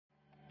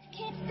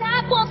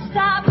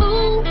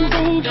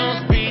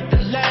don't speak the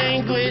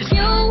language.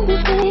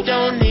 You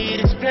don't need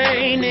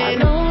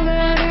explaining.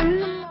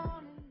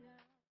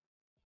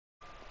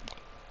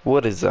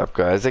 What is up,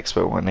 guys?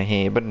 Expert Winner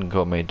here, but you can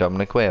call me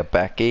Dominic. We are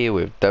back here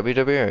with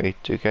WWE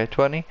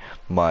 2K20,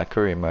 my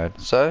career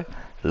mode. So,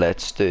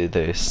 let's do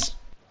this.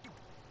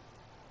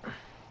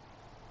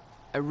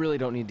 I really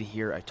don't need to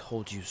hear "I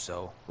told you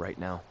so" right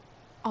now.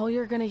 All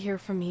you're gonna hear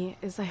from me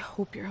is I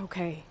hope you're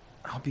okay.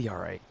 I'll be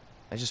alright.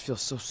 I just feel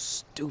so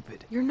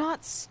stupid. You're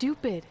not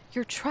stupid.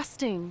 You're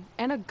trusting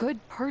and a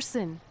good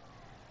person.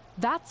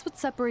 That's what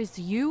separates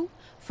you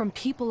from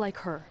people like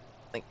her.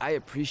 Like, I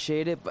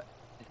appreciate it, but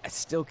I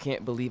still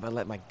can't believe I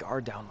let my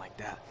guard down like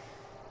that.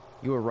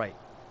 You were right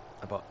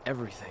about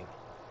everything.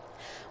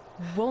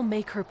 We'll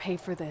make her pay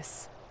for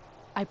this.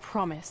 I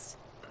promise.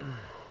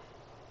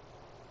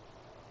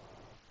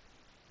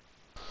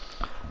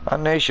 I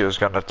knew she was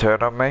gonna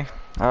turn on me.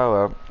 Oh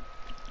well,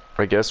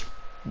 I guess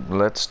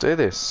let's do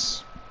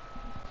this.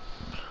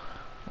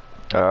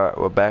 Alright,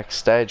 we're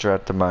backstage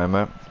at the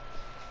moment.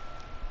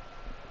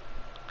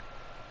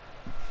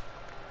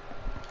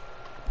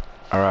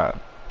 Alright,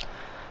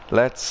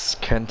 let's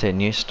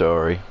continue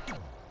story.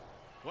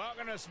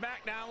 Welcome to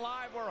SmackDown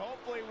Live, where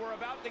hopefully we're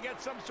about to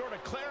get some sort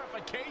of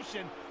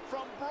clarification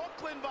from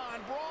Brooklyn Von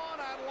Braun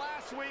on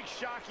last week's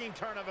shocking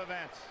turn of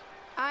events.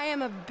 I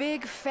am a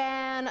big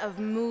fan of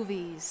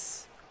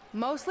movies.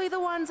 Mostly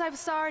the ones I've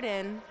starred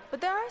in,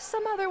 but there are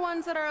some other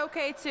ones that are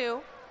okay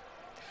too.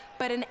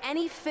 But in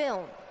any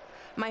film,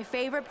 my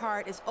favorite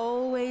part is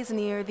always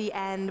near the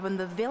end when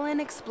the villain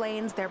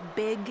explains their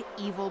big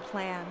evil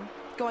plan,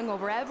 going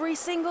over every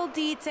single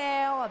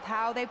detail of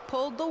how they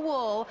pulled the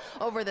wool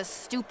over the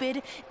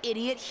stupid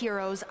idiot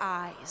hero's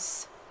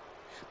eyes.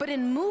 But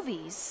in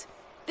movies,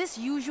 this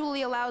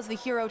usually allows the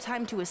hero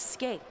time to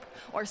escape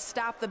or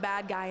stop the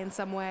bad guy in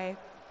some way.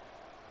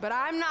 But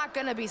I'm not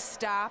gonna be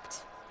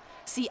stopped.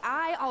 See,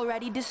 I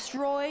already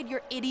destroyed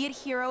your idiot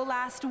hero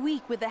last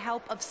week with the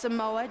help of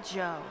Samoa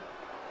Joe.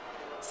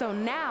 So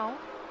now,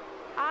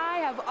 I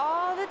have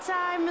all the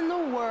time in the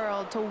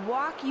world to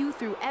walk you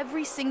through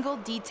every single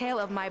detail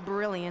of my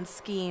brilliant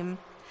scheme.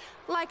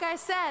 Like I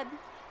said,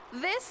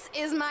 this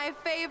is my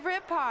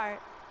favorite part.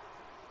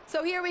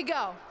 So here we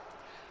go.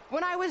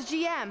 When I was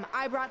GM,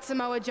 I brought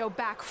Samoa Joe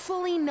back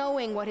fully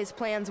knowing what his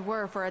plans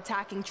were for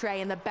attacking Trey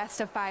in the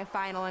best-of-5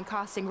 final and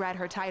costing Red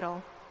her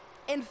title.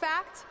 In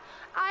fact,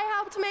 I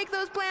helped make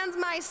those plans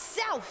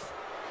myself.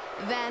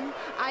 Then,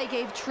 I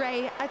gave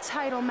Trey a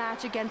title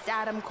match against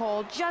Adam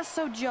Cole just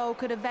so Joe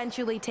could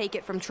eventually take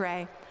it from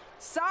Trey.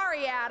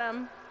 Sorry,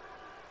 Adam.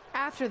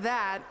 After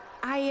that,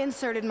 I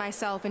inserted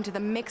myself into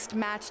the mixed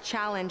match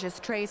challenge as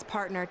Trey's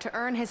partner to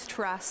earn his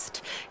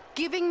trust,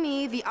 giving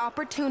me the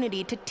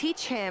opportunity to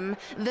teach him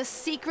the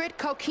secret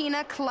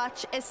coquina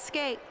clutch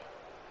escape.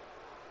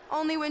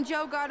 Only when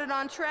Joe got it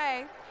on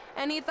Trey,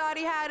 and he thought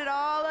he had it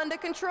all under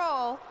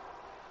control,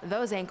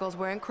 those ankles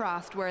weren't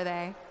crossed, were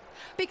they?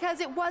 Because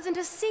it wasn't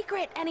a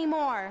secret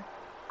anymore.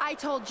 I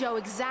told Joe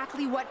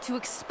exactly what to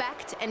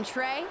expect, and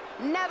Trey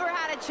never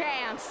had a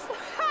chance.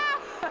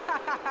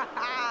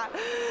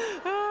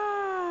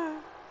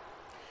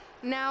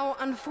 Now,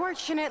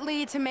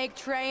 unfortunately, to make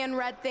Trey and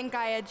Red think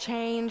I had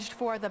changed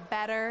for the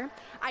better,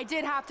 I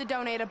did have to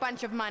donate a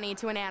bunch of money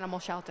to an animal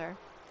shelter.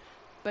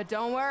 But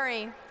don't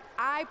worry,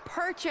 I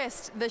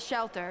purchased the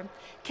shelter,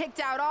 kicked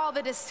out all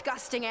the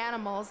disgusting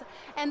animals,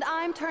 and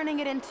I'm turning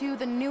it into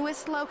the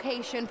newest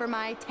location for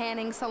my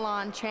tanning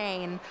salon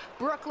chain,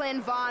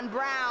 Brooklyn Von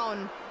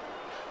Braun.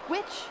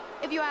 Which,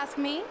 if you ask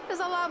me,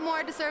 is a lot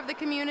more to serve the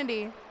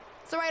community.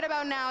 So right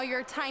about now,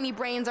 your tiny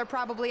brains are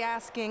probably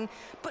asking,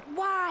 but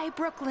why,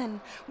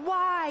 Brooklyn?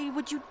 Why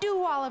would you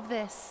do all of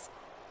this?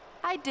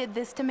 I did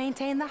this to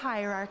maintain the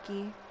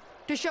hierarchy.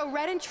 To show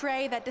Red and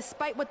Trey that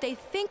despite what they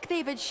think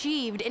they've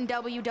achieved in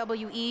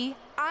WWE,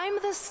 I'm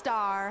the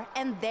star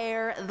and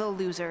they're the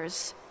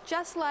losers.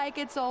 Just like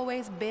it's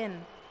always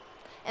been.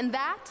 And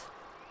that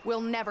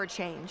will never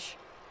change.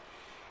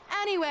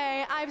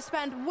 Anyway, I've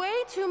spent way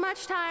too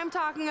much time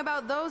talking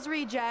about those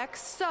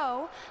rejects,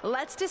 so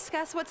let's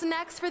discuss what's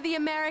next for the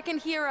American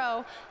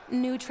hero.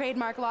 New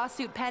trademark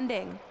lawsuit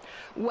pending.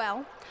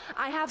 Well,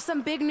 I have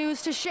some big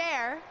news to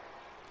share.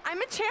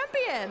 I'm a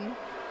champion.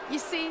 You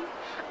see,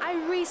 I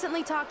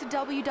recently talked to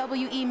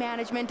WWE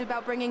management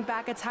about bringing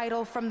back a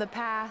title from the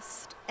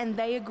past, and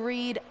they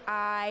agreed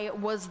I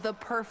was the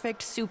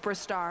perfect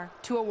superstar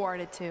to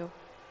award it to.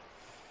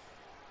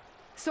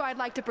 So I'd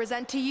like to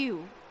present to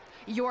you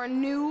your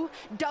new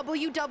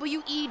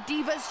WWE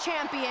Divas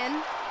Champion,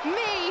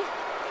 me!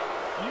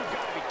 You've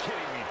got to be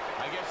kidding me.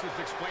 I guess this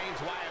explains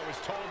why I was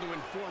told to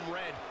inform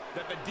Red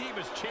that the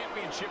Divas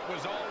Championship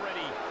was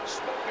already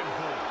spoken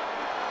for.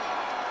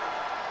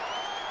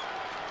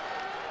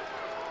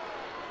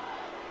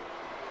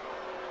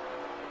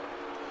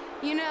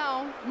 You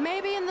know,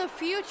 maybe in the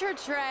future,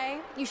 Trey,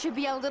 you should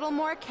be a little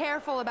more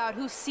careful about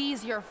who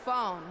sees your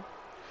phone.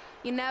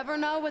 You never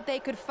know what they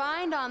could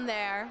find on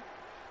there.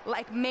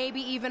 Like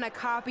maybe even a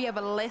copy of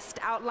a list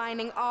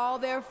outlining all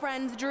their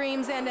friends'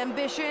 dreams and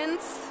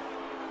ambitions.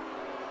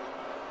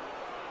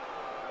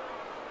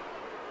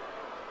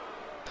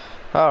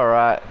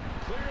 Alright.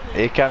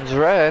 Here comes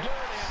Red.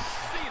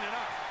 Seen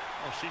enough.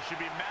 Well, she should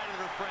be mad at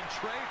her friend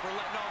Trey for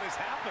letting all this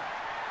happen.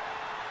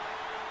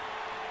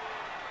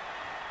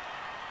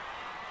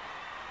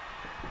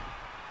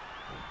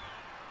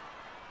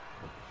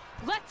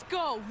 Let's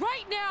go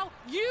right now,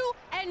 you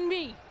and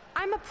me.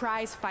 I'm a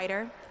prize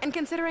fighter, and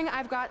considering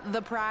I've got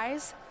the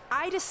prize,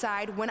 I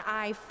decide when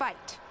I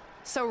fight.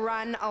 So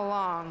run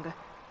along.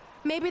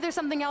 Maybe there's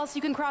something else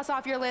you can cross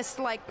off your list,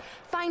 like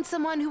find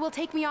someone who will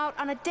take me out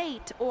on a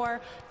date, or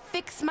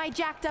fix my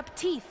jacked up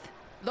teeth.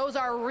 Those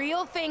are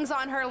real things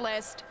on her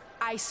list.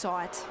 I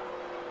saw it.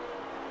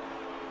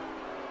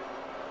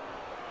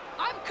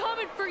 I'm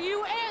coming for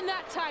you and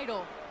that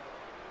title.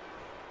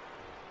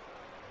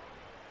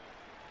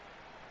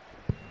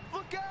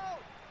 Look out!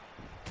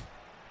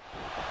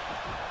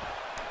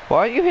 Why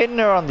are you hitting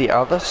her on the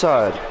other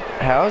side?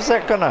 How is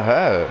that gonna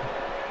hurt?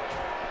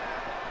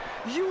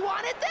 You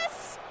wanted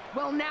this?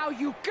 Well, now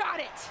you got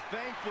it.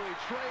 Thankfully,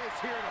 Trey is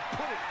here to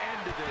put an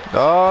end to this.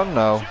 Oh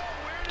no.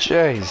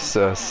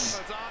 Jesus.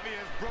 It's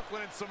obvious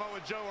Brooklyn and Samoa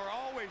Joe are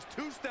always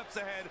 2 steps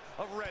ahead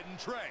of Red and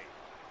Trey.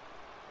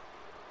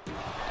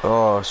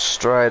 Oh,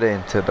 straight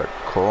into the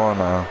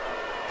corner.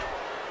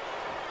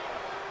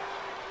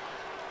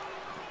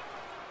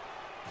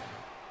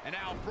 And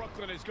now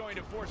Brooklyn is going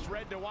to force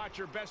Red to watch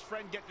her best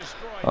friend get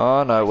destroyed.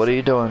 Oh no, what are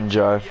you doing,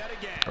 Joe?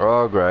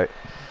 Oh great.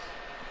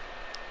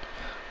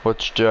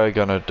 What's Joe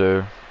gonna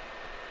do?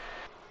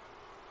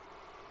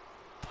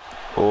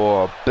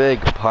 Oh, a big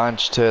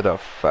punch to the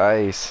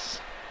face.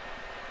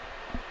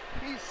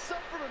 He's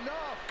suffered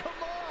enough. Come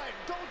on,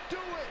 don't do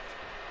it.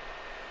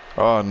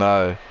 Oh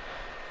no.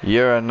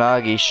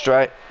 Uranagi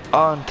straight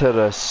onto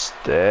the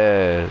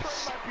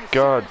stairs.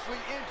 God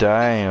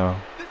damn.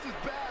 This is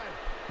bad.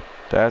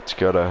 That's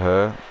gotta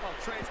hurt. While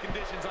Trey's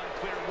condition's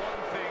unclear,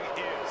 one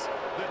thing is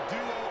the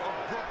duo of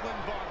Brooklyn,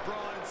 Von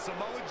Braun, and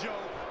Samoa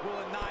Joe will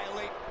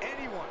annihilate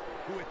anyone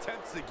who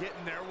attempts to get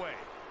in their way.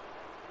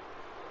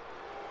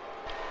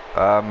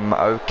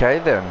 Okay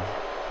then.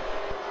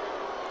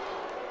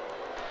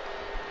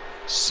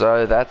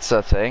 So that's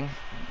a thing.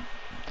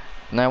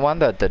 No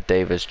wonder the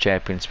Divas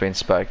Champion's been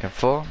spoken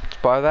for.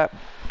 By that?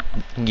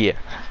 Yeah.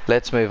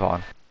 Let's move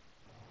on.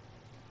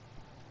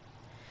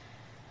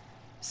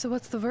 So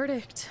what's the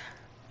verdict?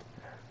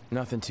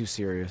 Nothing too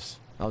serious.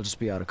 I'll just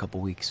be out a couple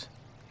weeks.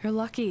 You're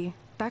lucky.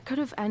 That could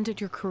have ended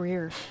your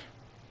career.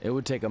 It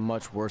would take a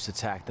much worse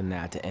attack than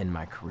that to end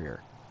my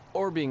career.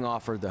 Or being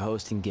offered the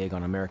hosting gig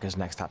on America's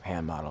Next Top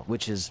Hand Model,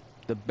 which is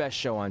the best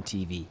show on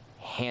TV,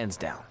 hands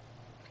down.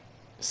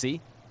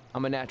 See?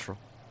 I'm a natural.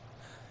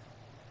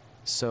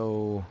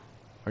 So,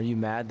 are you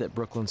mad that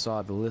Brooklyn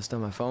saw the list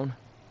on my phone?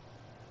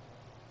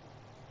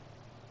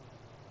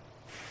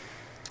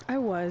 I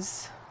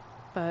was,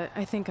 but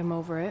I think I'm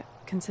over it,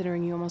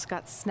 considering you almost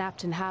got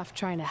snapped in half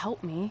trying to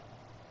help me.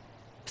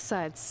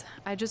 Besides,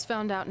 I just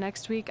found out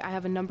next week I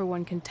have a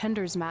 #1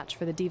 contenders match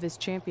for the Divas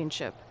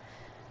Championship.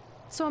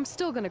 So I'm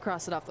still gonna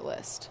cross it off the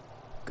list.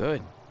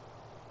 Good.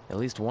 At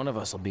least one of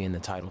us will be in the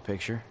title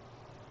picture.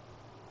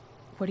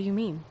 What do you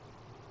mean?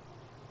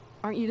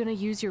 Aren't you gonna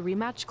use your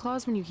rematch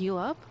clause when you heal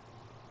up?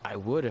 I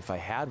would if I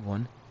had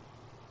one.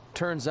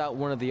 Turns out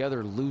one of the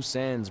other loose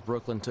ends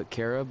Brooklyn took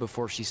care of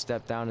before she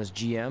stepped down as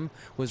GM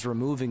was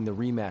removing the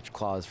rematch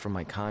clause from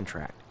my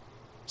contract.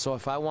 So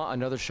if I want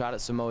another shot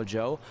at Samoa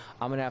Joe,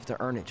 I'm gonna have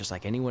to earn it just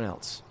like anyone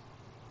else.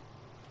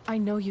 I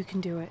know you can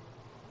do it.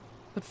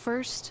 But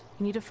first,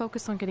 you need to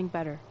focus on getting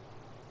better.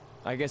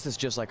 I guess it's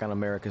just like on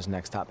America's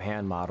Next Top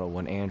Hand Model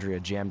when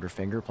Andrea jammed her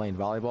finger playing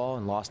volleyball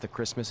and lost the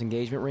Christmas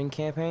engagement ring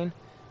campaign.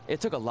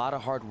 It took a lot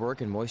of hard work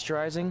and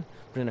moisturizing,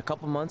 but in a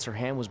couple months her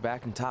hand was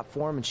back in top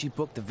form and she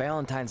booked the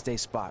Valentine's Day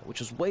spot, which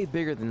was way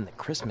bigger than the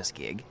Christmas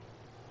gig.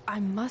 I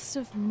must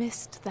have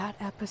missed that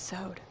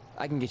episode.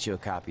 I can get you a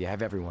copy. I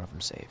have every one of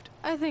them saved.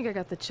 I think I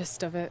got the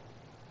gist of it.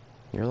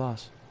 Your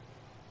loss.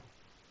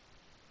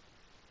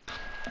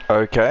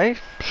 Okay,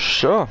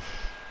 sure.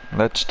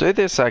 Let's do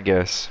this, I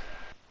guess.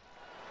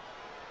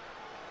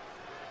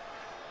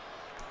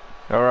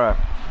 Alright,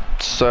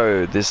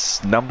 so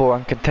this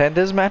 #1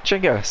 contenders match, I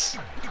guess.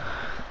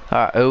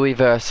 Alright, who are we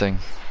versing?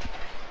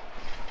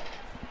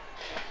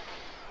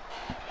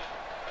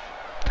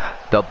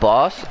 The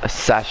Boss,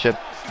 Sasha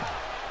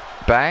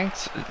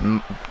Banks,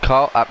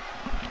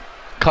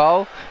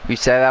 Cole, you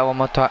say that one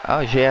more time.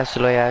 Oh, she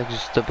actually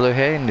has the blue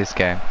hair in this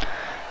game.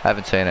 I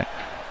haven't seen it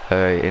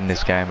in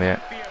this game yet.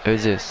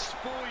 Who's this?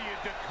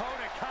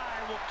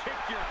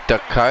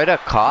 Dakota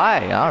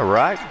Kai.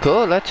 Alright,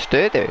 cool, let's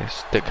do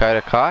this.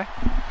 Dakota Kai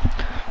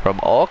from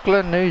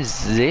Auckland, New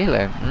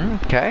Zealand.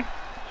 Okay.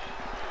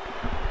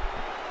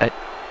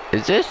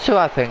 Is this who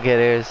I think it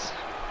is?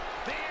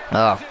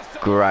 Oh,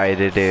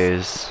 great, it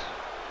is.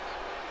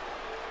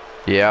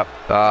 Yep,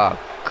 oh,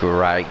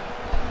 great.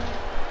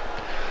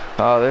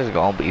 Oh, this is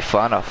gonna be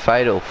fun. A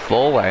fatal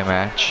 4-way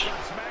match.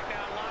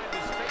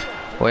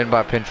 Win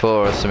by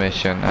pinfall or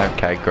submission.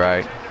 Okay,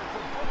 great.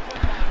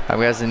 I'm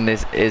guessing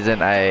this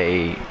isn't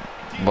a,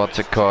 what's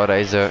it called,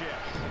 is it?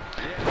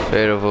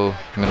 Beautiful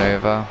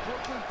maneuver.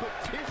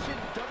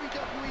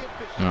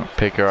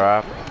 Pick her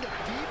up.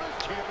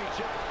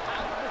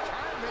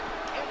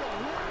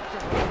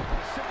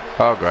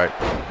 Oh, great.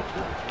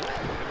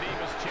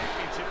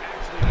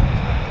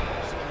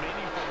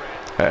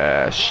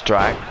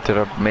 Strike to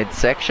the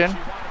midsection.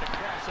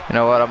 You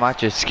know what? I might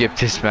just skip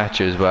this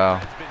match as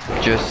well,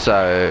 just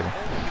so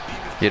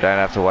you don't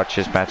have to watch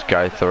this match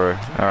go through.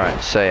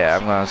 Alright, so yeah,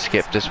 I'm gonna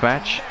skip this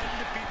match.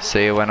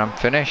 See you when I'm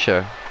finished.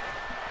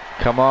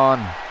 Come on.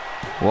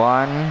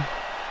 1,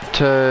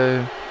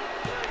 2,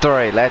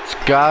 3. Let's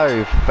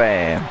go,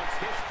 fam.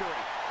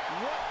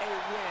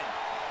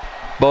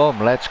 Boom,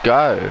 let's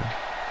go.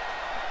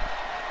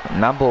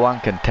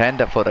 #1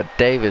 contender for the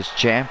Davis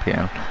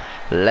champion.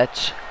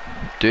 Let's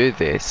do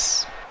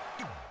this.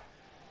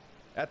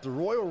 At the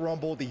Royal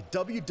Rumble, the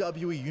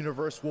WWE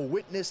Universe will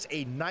witness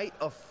a night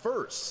of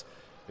firsts.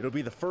 It'll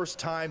be the first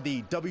time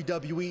the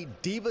WWE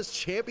Divas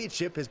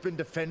Championship has been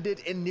defended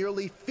in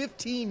nearly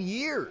 15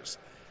 years.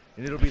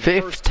 And it'll be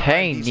the first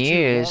time these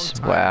years.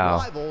 two Wow.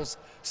 rivals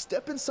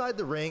step inside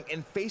the ring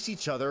and face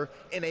each other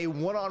in a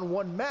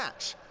one-on-one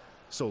match.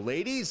 So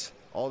ladies,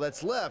 all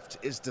that's left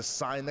is to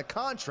sign the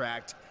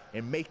contract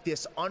and make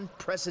this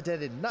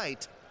unprecedented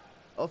night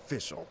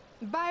official.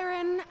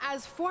 Byron,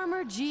 as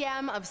former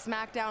GM of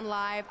SmackDown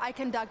Live, I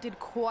conducted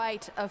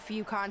quite a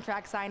few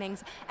contract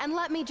signings, and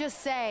let me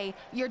just say,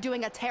 you're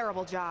doing a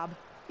terrible job.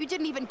 You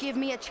didn't even give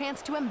me a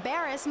chance to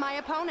embarrass my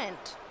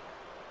opponent.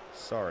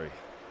 Sorry.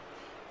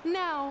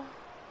 Now,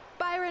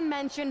 Byron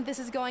mentioned this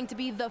is going to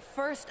be the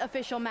first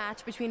official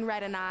match between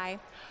Red and I,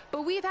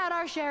 but we've had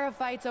our share of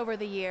fights over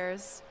the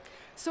years.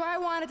 So I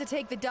wanted to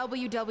take the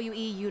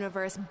WWE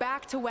Universe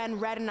back to when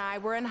Red and I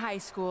were in high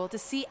school to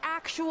see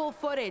actual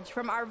footage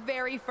from our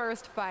very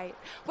first fight.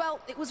 Well,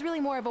 it was really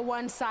more of a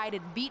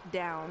one-sided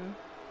beatdown.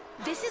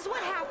 This is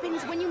what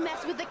happens when you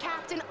mess with the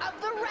captain of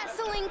the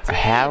wrestling team.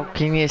 How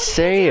can you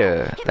say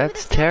it?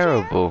 That's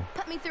terrible.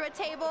 Put me through a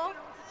table.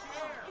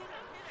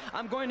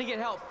 I'm going to get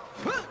help.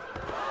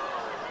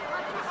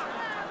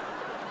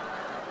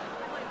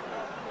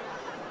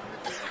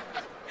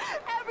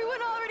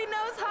 Everyone already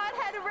knows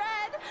Hothead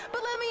Red,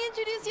 but let me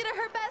introduce you to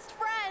her best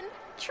friend,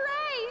 Trey.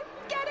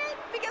 Get it?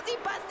 Because he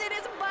busted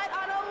his butt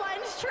on a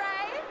lunch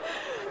tray.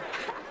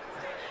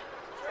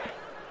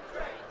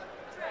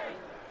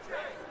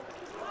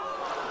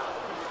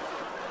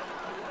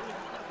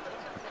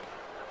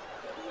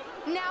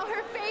 Now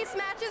her face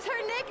matches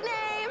her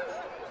nickname.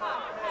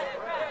 Hothead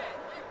Red.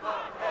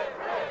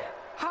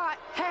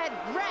 Hothead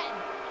Red.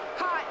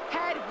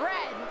 Hothead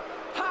Red.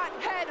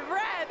 Hothead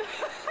Red.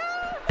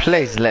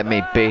 Please let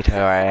me beat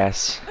her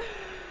ass.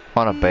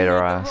 Wanna beat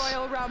her ass.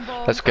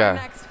 Let's go. Our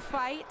next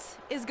fight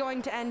is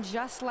going to end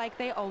just like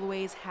they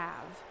always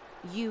have.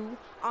 You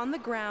on the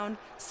ground,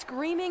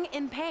 screaming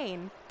in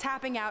pain,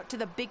 tapping out to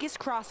the biggest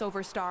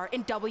crossover star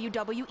in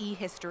WWE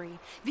history,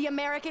 the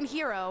American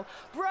hero,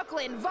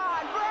 Brooklyn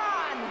Von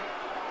Braun.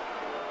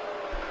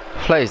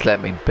 Please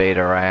let me beat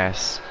her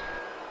ass.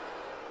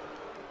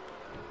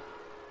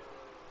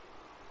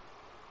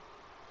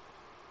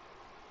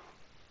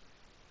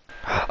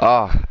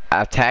 Oh,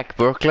 attack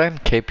Brooklyn?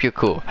 Keep you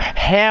cool.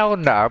 Hell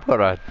no, I'm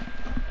gonna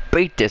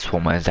beat this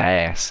woman's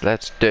ass.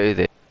 Let's do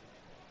this.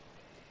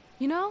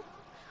 You know,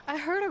 I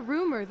heard a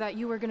rumor that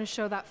you were gonna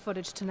show that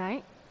footage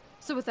tonight.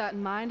 So with that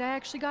in mind, I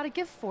actually got a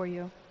gift for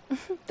you.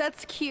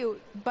 That's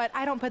cute, but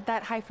I don't put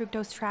that high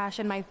fructose trash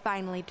in my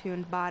finely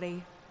tuned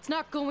body. It's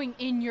not going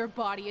in your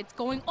body, it's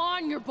going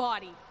on your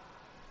body.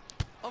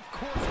 Of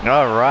course.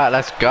 Alright,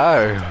 let's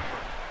go. Red's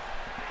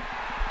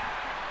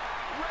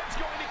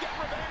going to get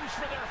revenge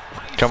for their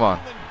high Come on,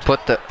 school and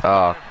put the...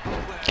 Oh,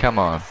 come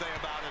on.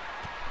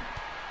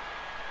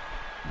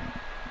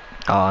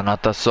 Oh,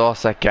 not the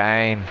sauce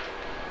again.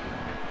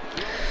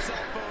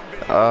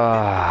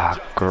 Oh,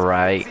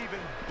 great.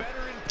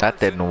 That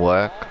didn't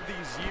work.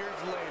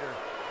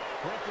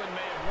 Brooklyn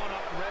may have won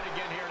up Red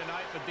again here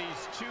tonight, but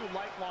these two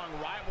lifelong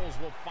rivals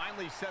will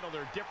finally settle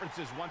their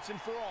differences once and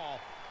for all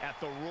at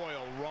the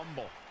Royal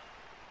Rumble.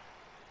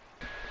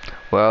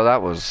 Well,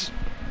 that was...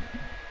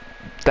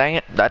 Dang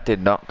it, that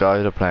did not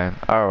go to plan.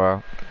 Oh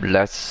well,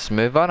 let's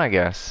move on, I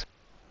guess.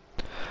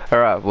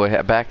 Alright,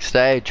 we're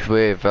backstage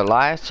with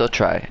Elias or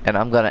Trey, and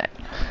I'm gonna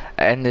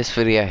end this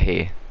video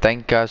here. Thank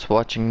you guys for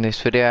watching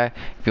this video.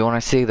 If you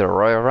want to see the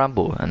Royal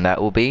Rumble, and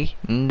that will be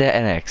in the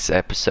next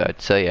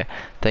episode. So yeah,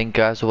 thank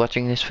you guys for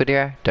watching this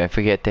video. Don't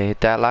forget to hit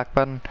that like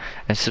button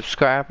and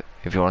subscribe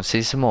if you want to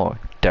see some more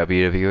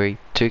WWE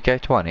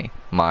 2K20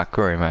 My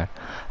Career Mode.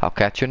 I'll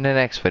catch you in the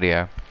next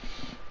video.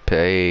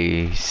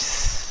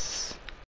 Peace.